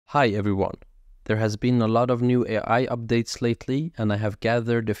Hi everyone. There has been a lot of new AI updates lately, and I have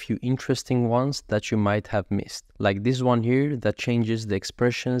gathered a few interesting ones that you might have missed, like this one here that changes the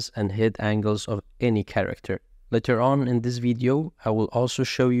expressions and head angles of any character. Later on in this video, I will also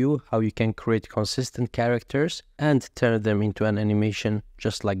show you how you can create consistent characters and turn them into an animation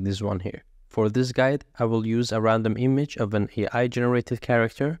just like this one here. For this guide, I will use a random image of an AI-generated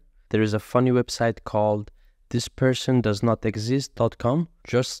character. There is a funny website called thispersondoesnotexist.com.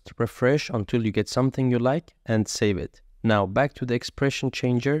 Just refresh until you get something you like and save it. Now back to the expression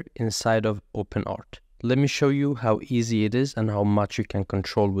changer inside of openart. Let me show you how easy it is and how much you can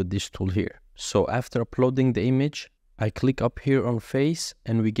control with this tool here. So after uploading the image, I click up here on face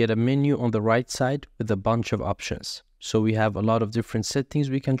and we get a menu on the right side with a bunch of options. So we have a lot of different settings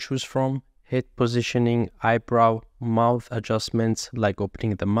we can choose from. Head positioning, eyebrow, mouth adjustments like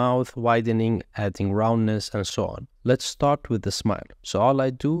opening the mouth, widening, adding roundness, and so on. Let's start with the smile. So all I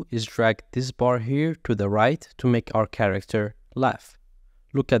do is drag this bar here to the right to make our character laugh.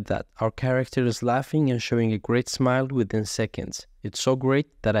 Look at that. Our character is laughing and showing a great smile within seconds. It's so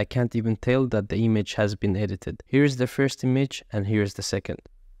great that I can't even tell that the image has been edited. Here's the first image and here's the second.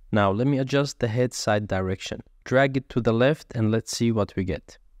 Now let me adjust the head side direction. Drag it to the left and let's see what we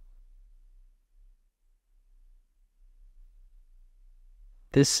get.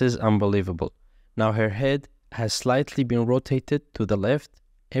 This is unbelievable. Now her head has slightly been rotated to the left.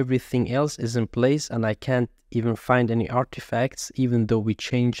 Everything else is in place and I can't even find any artifacts even though we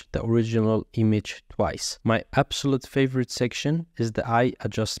changed the original image twice. My absolute favorite section is the eye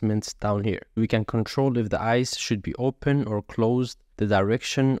adjustments down here. We can control if the eyes should be open or closed, the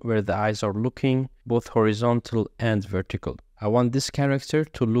direction where the eyes are looking, both horizontal and vertical. I want this character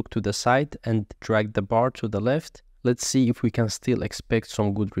to look to the side and drag the bar to the left. Let's see if we can still expect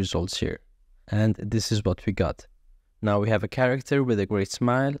some good results here. And this is what we got. Now we have a character with a great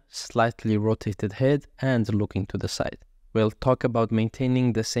smile, slightly rotated head, and looking to the side. We'll talk about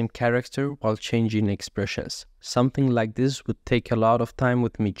maintaining the same character while changing expressions. Something like this would take a lot of time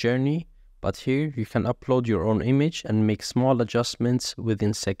with Midjourney, but here you can upload your own image and make small adjustments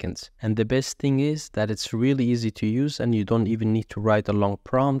within seconds. And the best thing is that it's really easy to use and you don't even need to write a long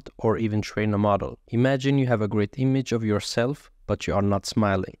prompt or even train a model. Imagine you have a great image of yourself, but you are not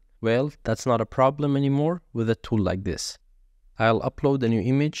smiling. Well, that's not a problem anymore with a tool like this. I'll upload a new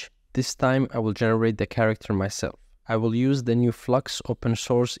image. This time I will generate the character myself. I will use the new Flux open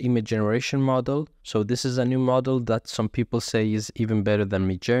source image generation model. So this is a new model that some people say is even better than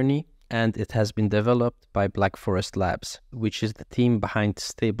Midjourney. And it has been developed by Black Forest Labs, which is the team behind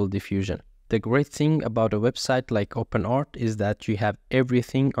Stable Diffusion. The great thing about a website like openart is that you have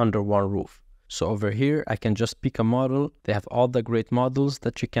everything under one roof. So over here, I can just pick a model. They have all the great models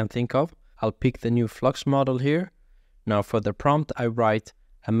that you can think of. I'll pick the new Flux model here. Now for the prompt, I write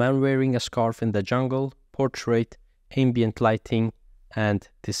a man wearing a scarf in the jungle, portrait, ambient lighting, and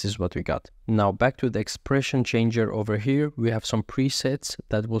this is what we got. Now back to the expression changer over here, we have some presets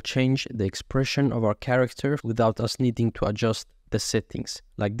that will change the expression of our character without us needing to adjust the settings.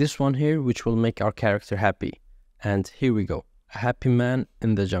 Like this one here, which will make our character happy. And here we go, a happy man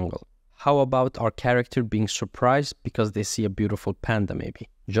in the jungle. How about our character being surprised because they see a beautiful panda maybe?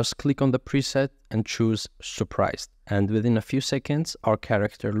 Just click on the preset and choose surprised. And within a few seconds, our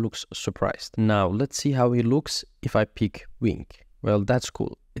character looks surprised. Now let's see how he looks if I pick wink. Well, that's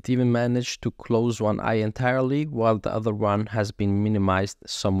cool. It even managed to close one eye entirely while the other one has been minimized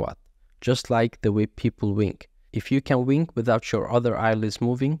somewhat. Just like the way people wink. If you can wink without your other eyelids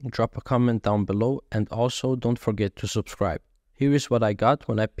moving, drop a comment down below and also don't forget to subscribe. Here is what I got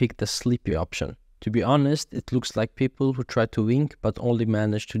when I picked the sleepy option. To be honest, it looks like people who try to wink but only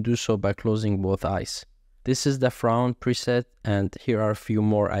manage to do so by closing both eyes. This is the frown preset and here are a few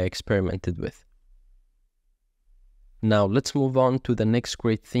more I experimented with. Now let's move on to the next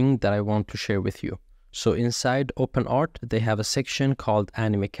great thing that I want to share with you. So inside openart, they have a section called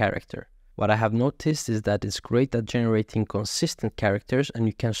anime character. What I have noticed is that it's great at generating consistent characters and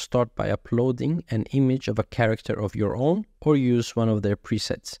you can start by uploading an image of a character of your own or use one of their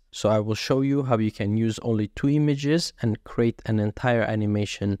presets. So I will show you how you can use only 2 images and create an entire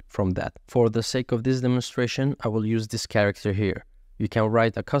animation from that. For the sake of this demonstration, I will use this character here. You can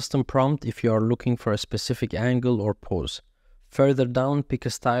write a custom prompt if you are looking for a specific angle or pose. Further down, pick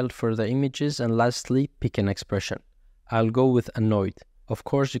a style for the images and lastly, pick an expression. I'll go with annoyed. Of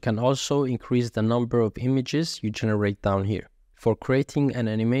course, you can also increase the number of images you generate down here. For creating an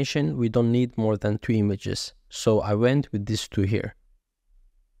animation, we don't need more than 2 images. So I went with these 2 here.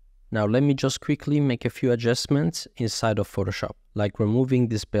 Now let me just quickly make a few adjustments inside of Photoshop, like removing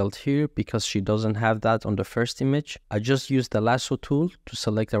this belt here because she doesn't have that on the first image. I just use the lasso tool to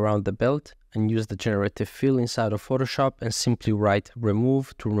select around the belt and use the generative fill inside of Photoshop and simply write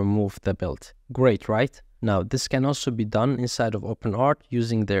remove to remove the belt. Great, right? Now this can also be done inside of OpenArt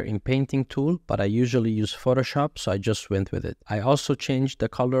using their inpainting tool, but I usually use Photoshop, so I just went with it. I also changed the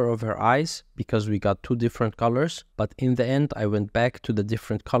color of her eyes because we got two different colors, but in the end I went back to the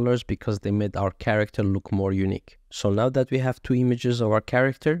different colors because they made our character look more unique. So now that we have two images of our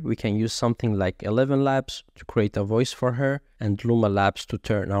character, we can use something like 11 Labs to create a voice for her and Luma Labs to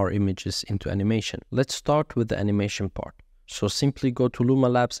turn our images into animation. Let's start with the animation part. So simply go to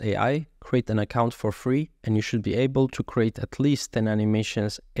Ravjar.said, create an account for free, and you should be able to create at least 10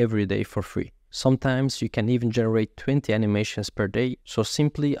 animations every day for free. Sometimes you can even generate 20 animations per day, so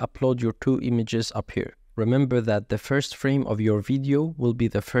simply upload your two images up here. Remember that the first frame of your video will be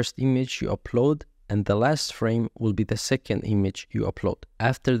the first image you upload, and the last frame will be the second image you upload.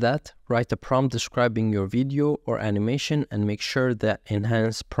 After that, write a prompt describing your video or animation and make sure that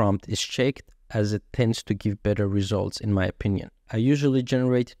enhance prompt is checked, as it tends to give better results in my opinion. I usually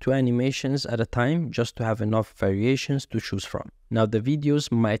generate 2 animations at a time just to have enough variations to choose from. Now the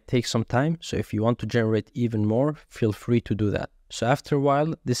videos might take some time, so if you want to generate even more, feel free to do that. So after a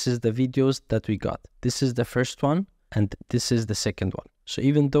while, this is the videos that we got. This is the first one and this is the second one. So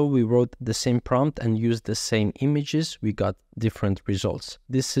even though we wrote the same prompt and used the same images, we got different results.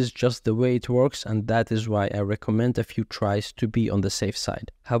 This is just the way it works, and that is why I recommend a few tries to be on the safe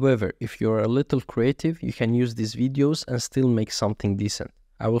side. However, if you're a little creative, you can use these videos and still make something decent.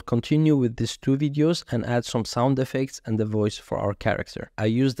 I will continue with these 2 videos and add some sound effects and the voice for our character. I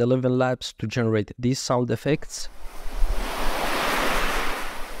used 11 Labs to generate these sound effects.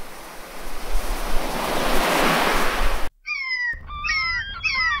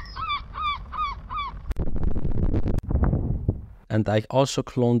 And I also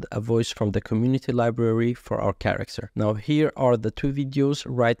cloned a voice from the community library for our character. Now here are the 2 videos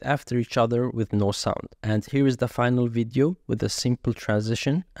right after each other with no sound. And here is the final video with a simple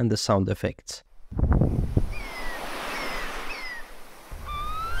transition and the sound effects.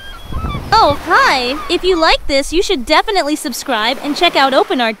 Oh, hi! If you like this, you should definitely subscribe and check out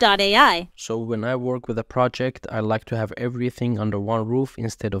openart.ai. So when I work with a project, I like to have everything under one roof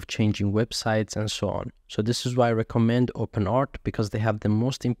instead of changing websites and so on. So this is why I recommend OpenArt, because they have the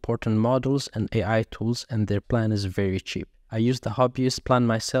most important models and AI tools and their plan is very cheap. I use the hobbyist plan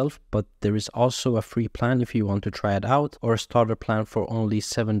myself, but there is also a free plan if you want to try it out, or a starter plan for only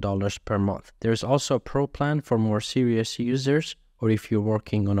 $7 per month. There is also a pro plan for more serious users, or if you're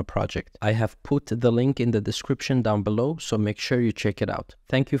working on a project. I have put the link in the description down below, so make sure you check it out.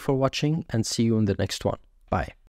 Thank you for watching and see you in the next one. Bye.